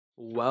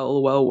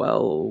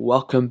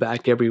Welcome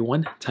back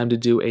everyone. Time to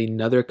do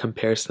another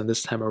comparison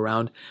this time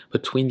around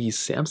between the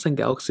Samsung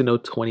Galaxy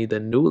Note 20,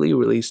 the newly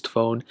released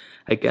phone,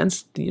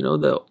 against,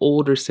 the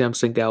older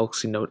Samsung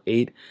Galaxy Note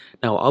 8.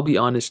 Now, I'll be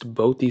honest,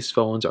 both these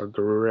phones are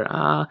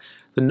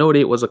the Note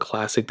 8 was a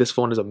classic. This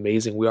phone is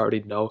amazing, we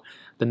already know.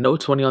 The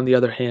Note 20, on the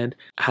other hand,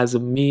 has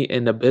me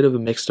in a bit of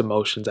mixed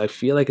emotions. I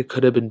feel like it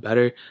could have been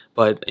better,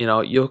 but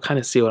you'll kind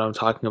of see what I'm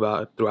talking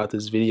about throughout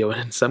this video.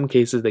 And in some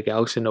cases, the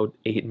Galaxy Note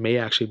 8 may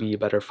actually be a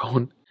better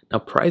phone. Now,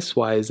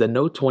 price-wise, the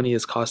Note 20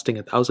 is costing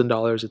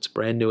 $1,000. It's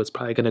brand new. It's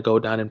probably going to go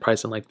down in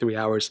price in like 3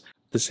 hours.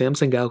 The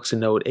Samsung Galaxy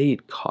Note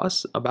 8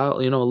 costs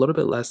about, a little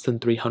bit less than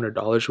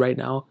 $300 right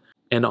now.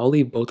 And I'll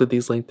leave both of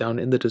these linked down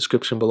in the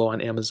description below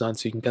on Amazon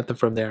so you can get them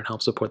from there and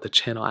help support the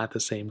channel at the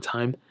same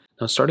time.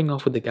 Now, starting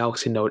off with the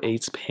Galaxy Note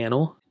 8's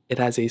panel, it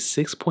has a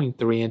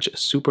 6.3-inch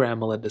Super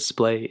AMOLED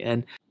display,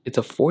 and it's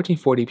a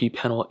 1440p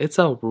panel. It's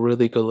a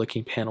really good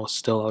looking panel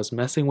still. I was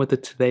messing with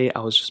it today. I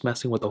was just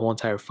messing with the whole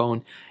entire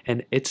phone,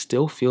 and it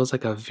still feels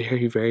like a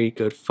very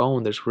good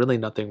phone. There's really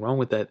nothing wrong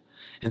with it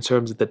in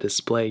terms of the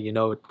display.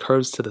 It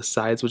curves to the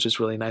sides, which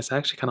is really nice. I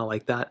actually kind of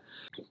like that.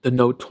 The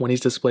Note 20's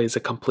display is a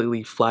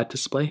completely flat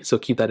display, so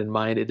keep that in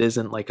mind. It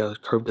isn't like a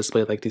curved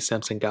display like the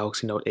Samsung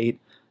Galaxy Note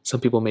 8. Some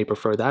people may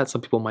prefer that.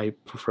 Some people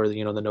might prefer,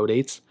 the Note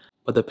 8s.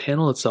 But the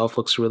panel itself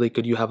looks really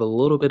good. You have a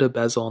little bit of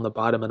bezel on the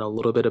bottom and a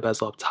little bit of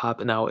bezel up top.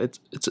 Now, it's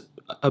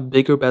a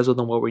bigger bezel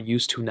than what we're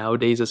used to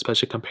nowadays,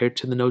 especially compared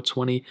to the Note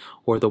 20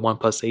 or the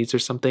OnePlus 8s or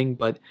something.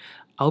 But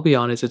I'll be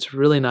honest, it's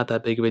really not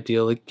that big of a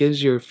deal. It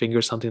gives your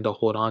finger something to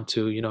hold on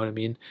to, you know what I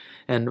mean?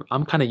 And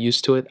I'm kind of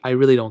used to it. I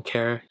really don't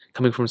care.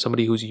 Coming from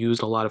somebody who's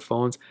used a lot of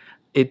phones,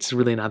 it's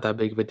really not that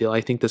big of a deal.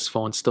 I think this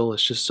phone still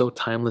is just so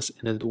timeless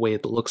in the way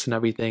it looks and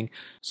everything.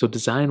 So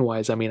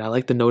design-wise, I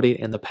like the Note 8,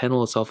 and the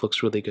panel itself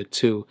looks really good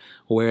too.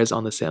 Whereas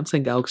on the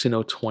Samsung Galaxy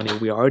Note 20,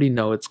 we already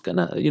know it's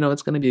gonna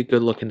be a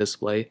good looking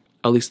display.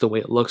 At least the way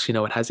it looks, it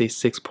has a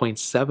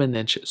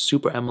 6.7-inch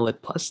Super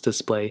AMOLED Plus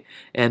display,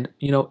 and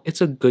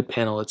it's a good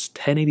panel. It's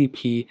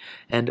 1080p,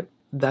 and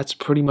that's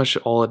pretty much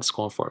all it's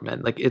going for,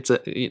 man. Like, it's a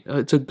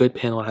good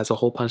panel. It has a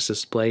hole punch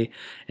display,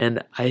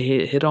 and I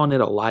hit on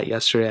it a lot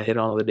yesterday. I hit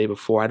on it the day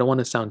before. I don't want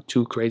to sound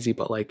too crazy,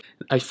 but like,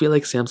 I feel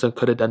like Samsung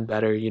could have done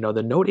better.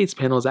 The Note 8's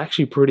panel is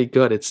actually pretty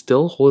good. It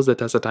still holds the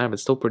test of time.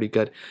 It's still pretty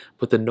good.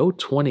 But the Note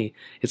 20,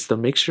 it's the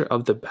mixture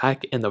of the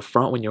back and the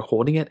front when you're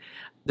holding it.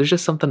 There's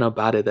just something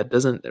about it that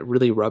doesn't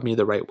really rub me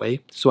the right way.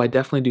 So I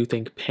definitely do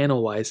think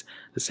panel-wise,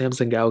 the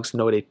Samsung Galaxy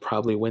Note 8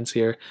 probably wins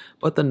here.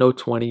 But the Note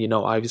 20,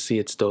 obviously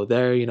it's still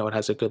there. It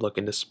has a good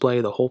looking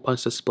display, the hole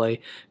punch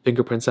display,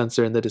 fingerprint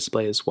sensor in the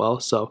display as well.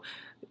 So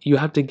you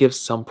have to give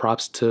some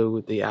props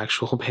to the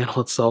actual panel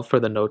itself for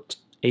the Note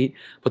 8,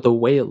 but the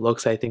way it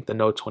looks, I think the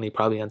Note 20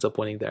 probably ends up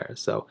winning there.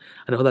 So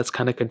I know that's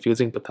kind of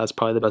confusing, but that's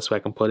probably the best way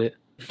I can put it.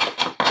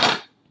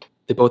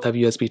 They both have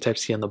USB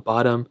Type-C on the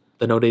bottom.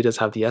 The Note 8 does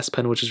have the S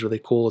Pen, which is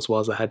really cool, as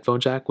well as a headphone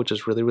jack, which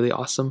is really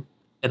awesome.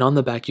 And on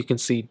the back, you can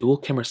see dual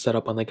camera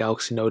setup on the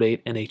Galaxy Note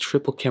 8 and a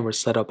triple camera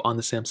setup on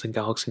the Samsung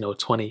Galaxy Note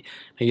 20.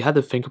 Now, you have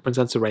the fingerprint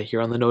sensor right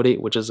here on the Note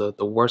 8, which is the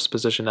worst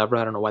position ever.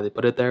 I don't know why they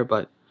put it there,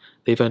 but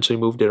they eventually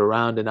moved it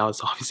around, and now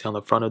it's obviously on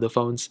the front of the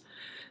phones.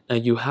 Now,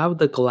 you have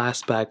the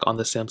glass back on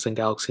the Samsung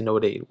Galaxy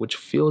Note 8, which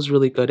feels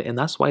really good, and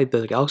that's why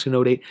the Galaxy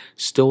Note 8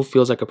 still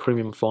feels like a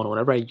premium phone.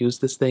 Whenever I use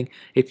this thing,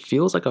 it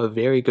feels like a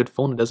very good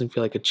phone. It doesn't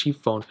feel like a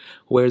cheap phone,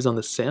 whereas on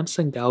the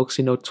Samsung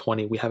Galaxy Note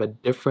 20, we have a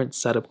different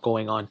setup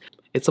going on.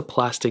 It's a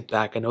plastic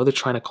back. I know they're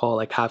trying to call it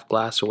like half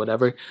glass or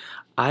whatever.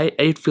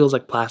 It feels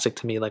like plastic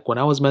to me. Like, when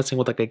I was messing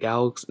with like a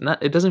Galaxy,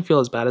 it doesn't feel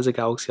as bad as a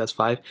Galaxy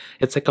S5.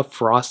 It's like a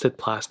frosted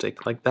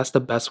plastic. Like, that's the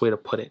best way to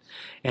put it.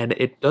 And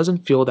it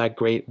doesn't feel that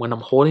great when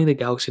I'm holding the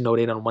Galaxy Note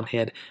 8 on one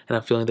hand and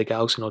I'm feeling the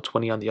Galaxy Note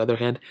 20 on the other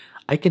hand.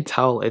 I can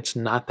tell it's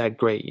not that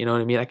great. You know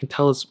what I mean? I can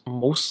tell it's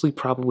mostly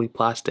probably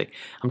plastic.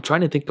 I'm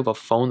trying to think of a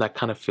phone that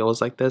kind of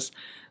feels like this.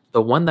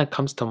 The one that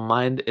comes to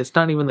mind, it's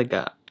not even like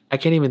I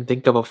can't even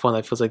think of a phone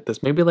that feels like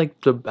this. Maybe like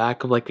the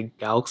back of like a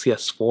Galaxy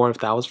S4, if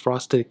that was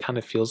frosted, it kind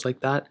of feels like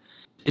that.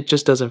 It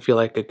just doesn't feel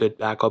like a good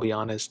back, I'll be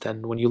honest.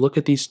 And when you look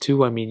at these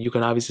two, you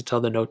can obviously tell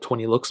the Note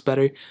 20 looks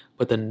better,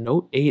 but the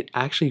Note 8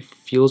 actually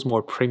feels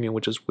more premium,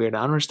 which is weird.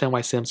 I don't understand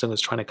why Samsung is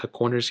trying to cut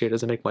corners here. It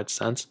doesn't make much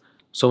sense.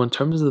 So in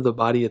terms of the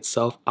body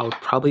itself, I would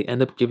probably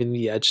end up giving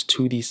the edge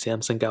to the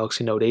Samsung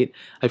Galaxy Note 8.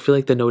 I feel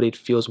like the Note 8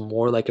 feels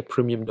more like a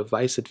premium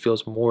device. It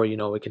feels more,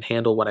 it can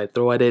handle what I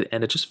throw at it,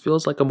 and it just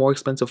feels like a more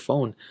expensive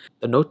phone.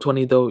 The Note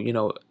 20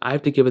 though, I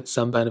have to give it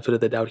some benefit of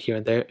the doubt here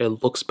and there.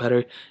 It looks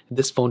better.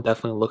 This phone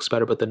definitely looks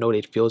better, but the Note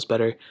 8 feels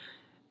better.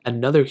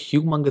 Another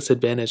humongous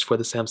advantage for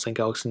the Samsung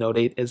Galaxy Note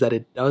 8 is that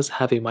it does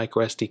have a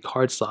microSD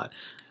card slot.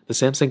 The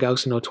Samsung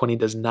Galaxy Note 20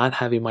 does not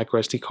have a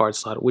microSD card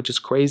slot, which is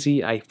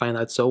crazy. I find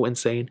that so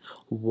insane.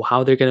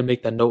 How they're going to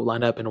make that Note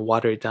line up and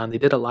water it down. They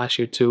did it last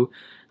year too,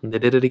 and they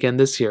did it again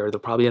this year. They'll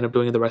probably end up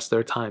doing it the rest of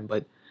their time.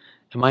 But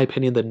in my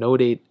opinion, the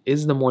Note 8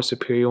 is the more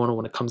superior one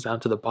when it comes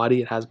down to the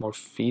body. It has more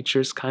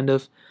features, kind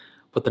of.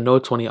 but the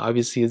Note 20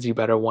 obviously is the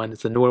better one.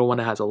 It's the newer one.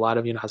 It has a lot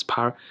of, has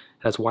power, it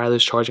has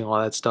wireless charging, all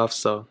that stuff.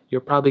 So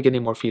you're probably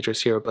getting more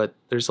features here, but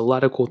there's a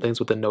lot of cool things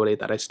with the Note 8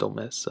 that I still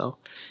miss. So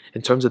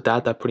in terms of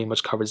that, that pretty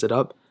much covers it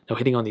up. Now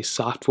hitting on the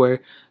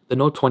software, the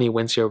Note 20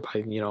 wins here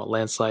by,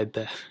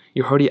 landslide.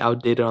 You're already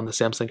outdated on the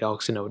Samsung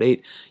Galaxy Note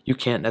 8. You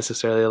can't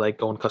necessarily like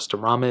go and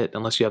custom ROM it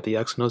unless you have the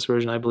Exynos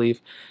version, I believe.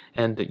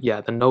 And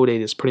yeah, the Note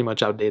 8 is pretty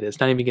much outdated. It's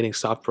not even getting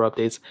software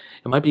updates.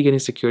 It might be getting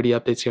security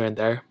updates here and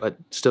there, but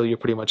still you're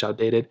pretty much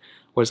outdated.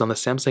 Whereas on the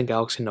Samsung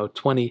Galaxy Note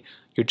 20,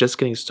 you're just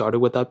getting started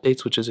with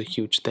updates, which is a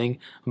huge thing.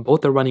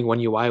 Both are running One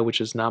UI,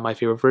 which is not my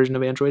favorite version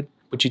of Android,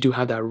 but you do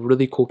have that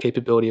really cool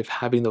capability of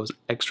having those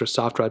extra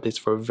software updates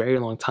for a very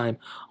long time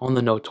on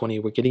the Note 20.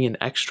 We're getting an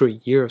extra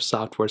year of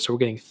software, so we're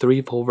getting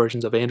 3 full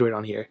versions of Android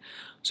on here.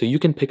 So you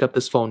can pick up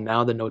this phone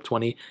now, the Note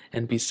 20,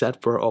 and be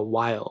set for a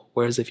while.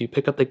 Whereas if you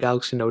pick up the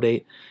Galaxy Note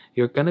 8,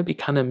 you're going to be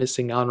kind of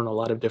missing out on a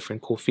lot of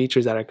different cool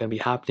features that are going to be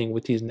happening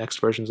with these next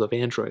versions of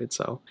Android.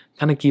 So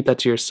kind of keep that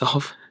to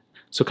yourself.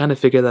 So kind of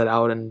figure that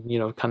out and,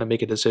 kind of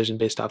make a decision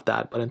based off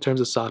that. But in terms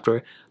of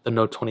software, the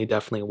Note 20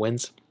 definitely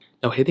wins.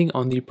 Now hitting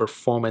on the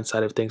performance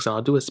side of things, and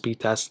I'll do a speed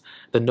test,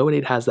 the Note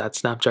 8 has that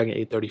Snapdragon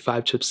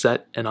 835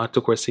 chipset, an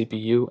octa-core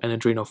CPU, an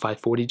Adreno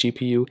 540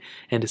 GPU,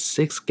 and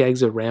 6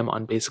 gigs of RAM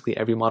on basically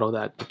every model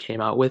that it came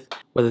out with,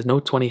 where the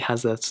Note 20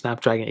 has that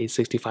Snapdragon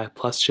 865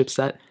 Plus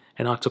chipset,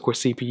 an octa-core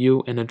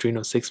CPU, an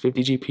Adreno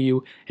 650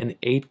 GPU, and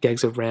 8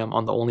 gigs of RAM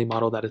on the only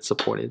model that it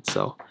supported.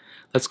 So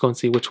let's go and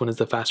see which one is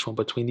the faster one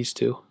between these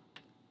two.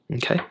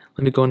 Okay,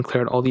 let me go and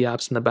clear out all the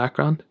apps in the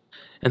background.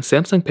 And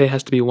Samsung Pay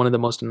has to be one of the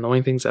most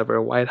annoying things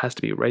ever. Why it has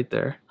to be right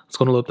there. Let's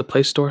go and load the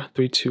Play Store.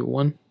 3, 2,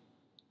 1.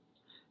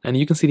 And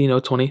you can see the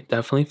Note 20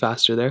 definitely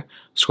faster there.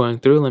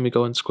 Scrolling through, let me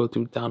go and scroll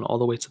through down all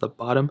the way to the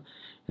bottom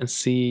and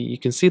see. You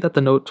can see that the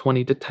Note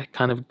 20 did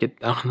kind of get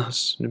down on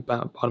the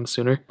bottom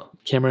sooner.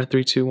 Camera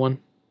 3, 2, 1.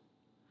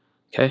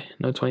 Okay,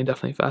 Note 20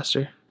 definitely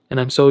faster. And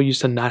I'm so used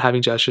to not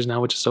having gestures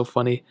now, which is so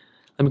funny.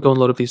 Let me go and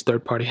load up these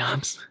third-party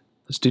apps.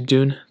 Let's do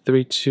Dune.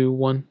 3, 2,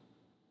 1.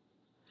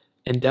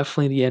 And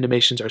definitely the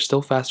animations are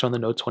still faster on the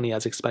Note 20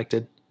 as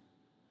expected.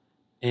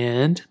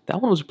 And that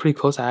one was pretty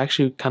close. I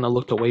actually kind of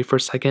looked away for a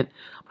second.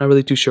 I'm not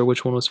really too sure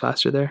which one was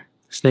faster there.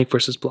 Snake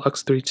versus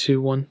Blocks, 3, 2,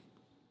 1.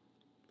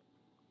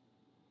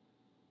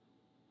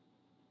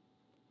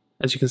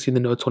 As you can see, the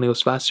Note 20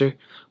 was faster,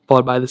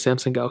 followed by the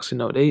Samsung Galaxy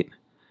Note 8.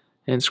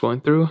 And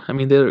scrolling through, I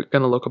mean, they're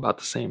going to look about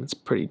the same. It's a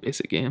pretty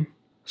basic game.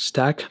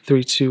 Stack,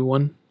 3, 2,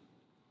 1.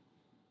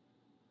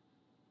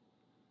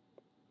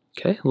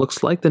 Okay,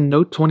 looks like the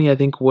Note 20 I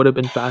think would have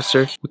been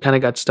faster. We kind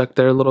of got stuck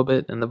there a little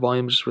bit and the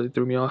volume just really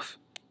threw me off.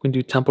 We can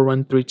do Temple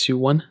Run 3, 2,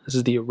 1. This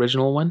is the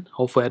original one.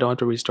 Hopefully I don't have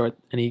to restart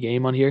any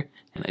game on here.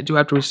 And I do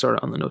have to restart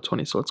it on the Note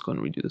 20, so let's go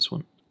and redo this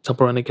one.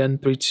 Temple Run again,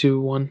 3, 2,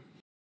 1.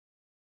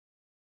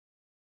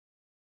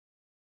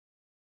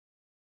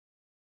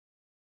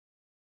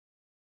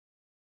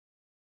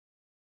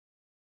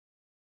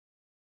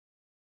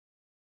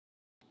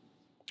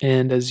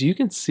 And as you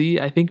can see,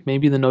 I think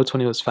maybe the Note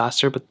 20 was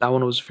faster, but that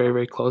one was very,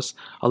 very close.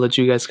 I'll let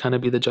you guys kind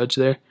of be the judge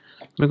there.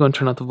 I'm going to go and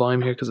turn out the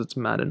volume here because it's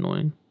mad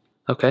annoying.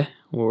 Okay,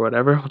 or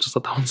whatever. We'll just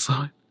let that one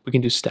slide. We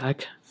can do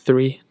stack.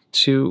 3,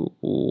 2,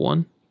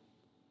 1.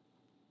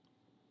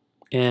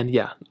 And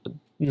yeah,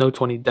 Note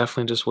 20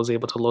 definitely just was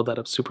able to load that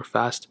up super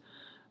fast.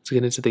 Let's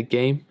get into the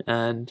game.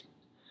 And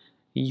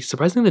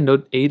surprisingly, the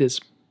Note 8 is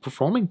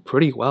performing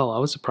pretty well. I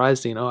was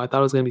surprised, I thought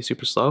it was going to be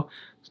super slow.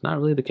 It's not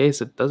really the case.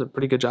 It does a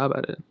pretty good job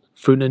at it.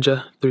 Fruit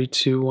Ninja, 3,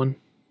 2, 1.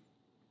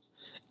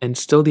 And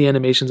still the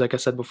animations, like I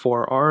said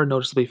before, are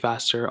noticeably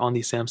faster on the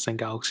Samsung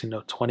Galaxy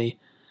Note 20.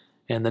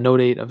 And the Note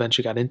 8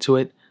 eventually got into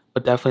it,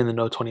 but definitely the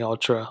Note 20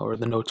 Ultra, or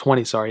the Note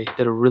 20, sorry,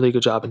 did a really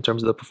good job in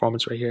terms of the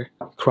performance right here.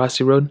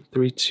 Crossy Road,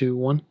 3, 2,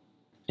 1.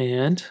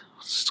 And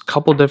a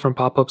couple different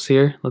pop-ups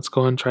here. Let's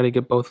go ahead and try to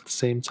get both at the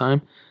same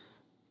time.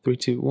 3,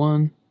 2,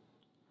 1.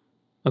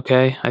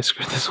 Okay, I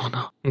screwed this one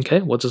up.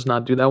 Okay, we'll just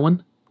not do that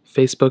one.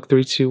 Facebook,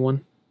 3, 2,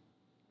 1.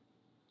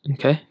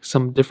 Okay,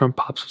 some different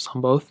pop-ups on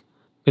both.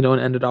 We don't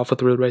end it off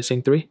with Road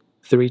Racing 3.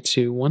 3,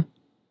 2, 1.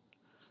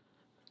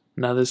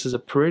 Now this is a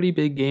pretty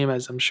big game,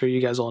 as I'm sure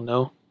you guys all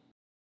know.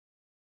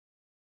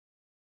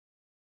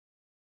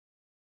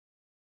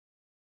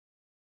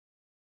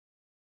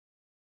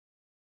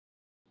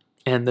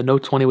 And the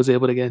Note 20 was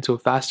able to get into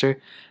it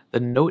faster. The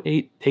Note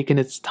 8 taking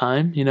its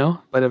time,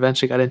 but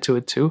eventually got into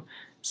it too.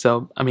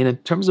 So, I mean, in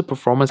terms of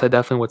performance, I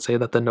definitely would say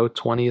that the Note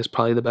 20 is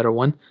probably the better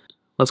one.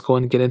 Let's go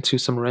ahead and get into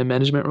some RAM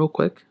management real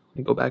quick.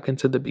 We go back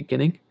into the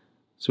beginning.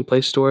 So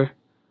Play Store.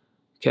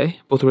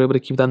 Okay, both were able to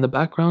keep that in the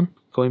background.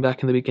 Going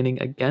back in the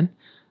beginning again.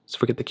 Let's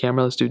forget the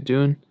camera. Let's do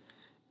Dune.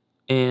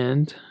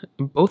 And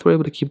both were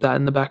able to keep that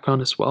in the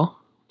background as well,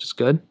 which is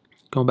good.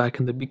 Going back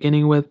in the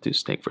beginning with, do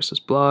Snake versus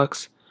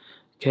Blocks.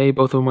 Okay,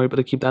 both of them were able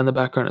to keep that in the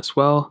background as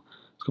well.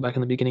 Let's go back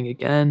in the beginning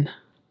again.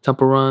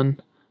 Temple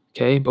Run.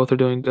 Okay, both are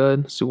doing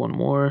good. Let's do one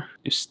more.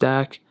 Do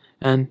Stack.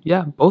 And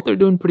yeah, both are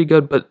doing pretty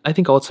good, but I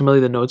think ultimately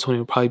the Note 20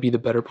 would probably be the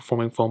better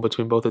performing phone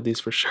between both of these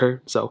for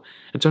sure. So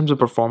in terms of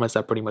performance,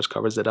 that pretty much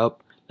covers it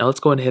up. Now let's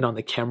go ahead and hit on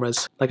the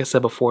cameras. Like I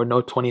said before,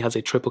 Note 20 has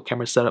a triple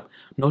camera setup.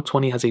 Note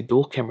 20 has a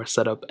dual camera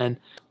setup, and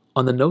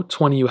on the Note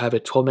 20 you have a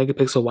 12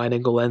 megapixel wide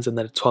angle lens and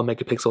then a 12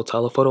 megapixel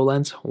telephoto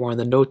lens, or on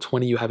the Note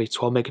 20 you have a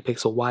 12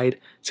 megapixel wide,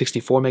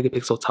 64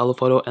 megapixel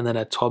telephoto, and then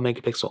a 12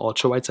 megapixel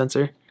ultra wide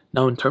sensor.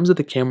 Now in terms of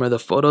the camera, the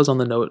photos on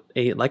the Note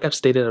 8, like I've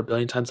stated a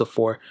billion times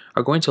before,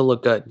 are going to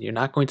look good. You're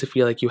not going to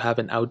feel like you have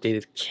an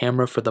outdated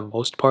camera for the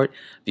most part.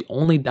 The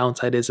only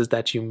downside is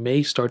that you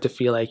may start to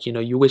feel like,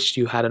 you wish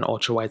you had an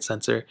ultra wide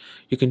sensor.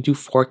 You can do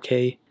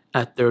 4K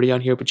at 30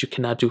 on here, but you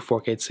cannot do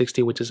 4K at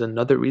 60, which is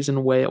another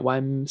reason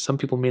why some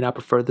people may not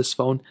prefer this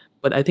phone.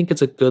 But I think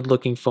it's a good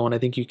looking phone. I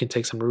think you can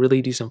take some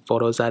really decent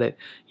photos at it.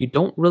 You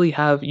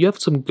have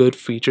some good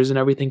features and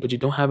everything, but you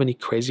don't have any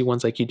crazy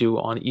ones like you do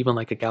on even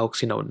like a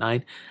Galaxy Note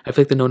 9. I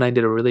feel like the Note 9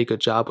 did a really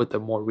good job with the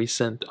more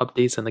recent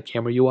updates and the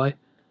camera UI.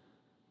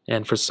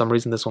 And for some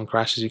reason this one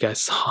crashes, you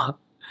guys saw.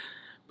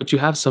 But you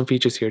have some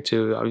features here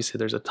too. Obviously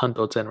there's a ton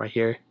built in right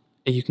here,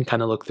 and you can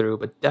kind of look through,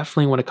 but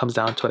definitely when it comes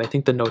down to it, I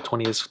think the Note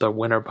 20 is the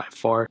winner by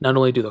far. Not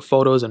only do the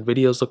photos and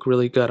videos look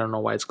really good, I don't know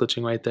why it's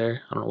glitching right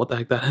there, I don't know what the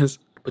heck that is,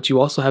 but you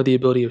also have the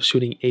ability of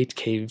shooting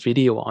 8K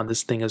video on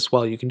this thing as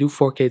well. You can do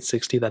 4K at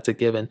 60, that's a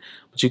given,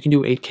 but you can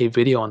do 8K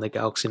video on the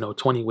Galaxy Note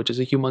 20, which is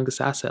a humongous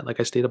asset,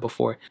 like I stated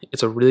before.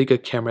 It's a really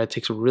good camera, it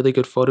takes really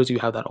good photos, you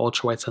have that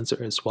ultra wide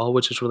sensor as well,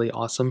 which is really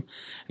awesome,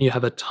 and you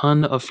have a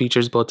ton of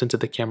features built into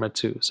the camera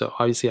too. So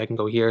obviously I can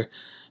go here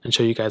and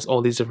show you guys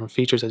all these different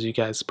features as you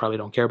guys probably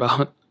don't care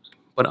about.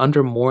 But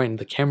under more in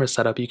the camera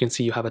setup, you can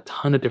see you have a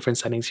ton of different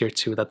settings here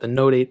too that the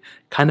Note 8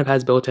 kind of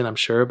has built in, I'm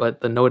sure,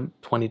 but the Note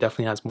 20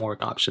 definitely has more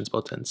options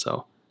built in.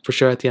 So for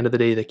sure, at the end of the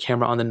day, the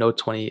camera on the Note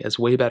 20 is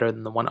way better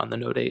than the one on the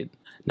Note 8.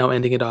 Now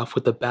ending it off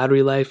with the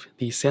battery life,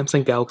 the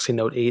Samsung Galaxy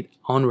Note 8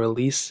 on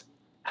release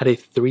had a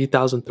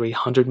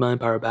 3,300 mAh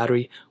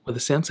battery, where the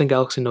Samsung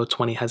Galaxy Note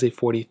 20 has a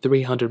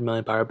 4,300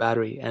 mAh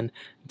battery, and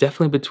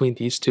definitely between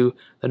these two,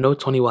 the Note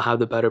 20 will have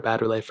the better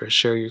battery life for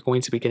sure. You're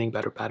going to be getting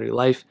better battery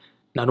life,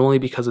 not only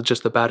because of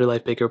just the battery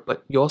life bigger,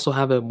 but you also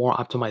have a more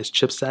optimized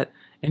chipset,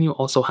 and you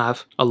also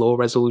have a lower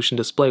resolution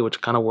display,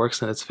 which kind of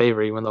works in its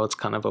favor, even though it's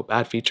kind of a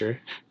bad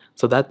feature.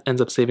 So that ends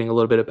up saving a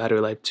little bit of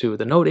battery life too.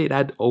 The Note 8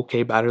 had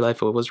okay battery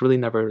life, it was really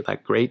never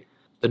that great.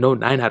 The Note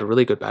 9 had a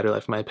really good battery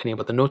life in my opinion,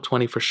 but the Note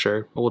 20 for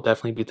sure will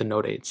definitely beat the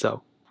Note 8.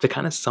 So to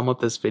kind of sum up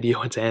this video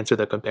and to answer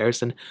the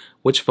comparison,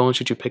 which phone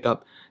should you pick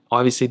up?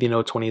 Obviously the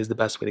Note 20 is the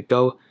best way to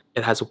go.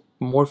 It has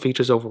more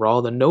features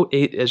overall. The Note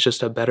 8 is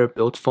just a better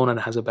built phone and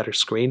it has a better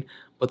screen,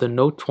 but the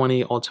Note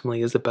 20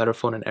 ultimately is the better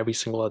phone in every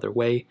single other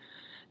way.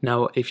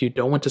 Now, if you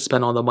don't want to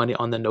spend all the money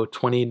on the Note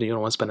 20, you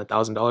don't want to spend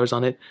 $1,000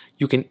 on it,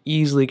 you can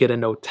easily get a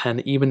Note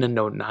 10, even a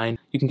Note 9.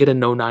 You can get a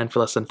Note 9 for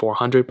less than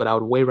 $400, but I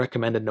would way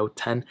recommend a Note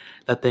 10.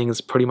 That thing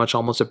is pretty much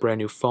almost a brand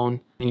new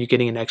phone, and you're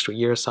getting an extra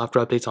year of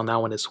software updates on that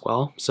one as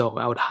well. So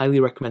I would highly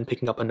recommend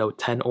picking up a Note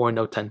 10 or a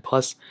Note 10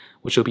 Plus,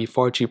 which will be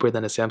far cheaper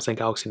than a Samsung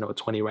Galaxy Note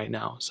 20 right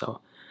now.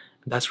 So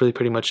that's really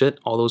pretty much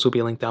it. All those will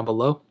be linked down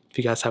below. If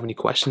you guys have any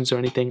questions or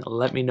anything,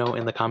 let me know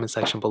in the comment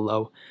section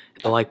below.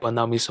 Hit the like button,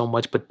 that would mean so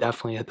much, but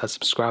definitely hit that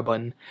subscribe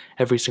button.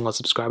 Every single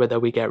subscriber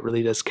that we get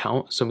really does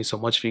count, so it means so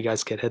much if you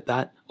guys could hit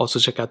that. Also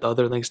check out the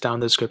other links down in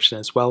the description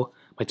as well.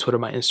 My Twitter,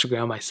 my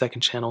Instagram, my second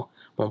channel.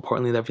 More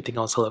importantly than everything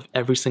else, I love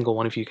every single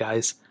one of you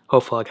guys.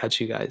 Hopefully I'll catch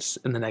you guys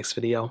in the next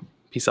video.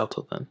 Peace out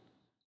till then.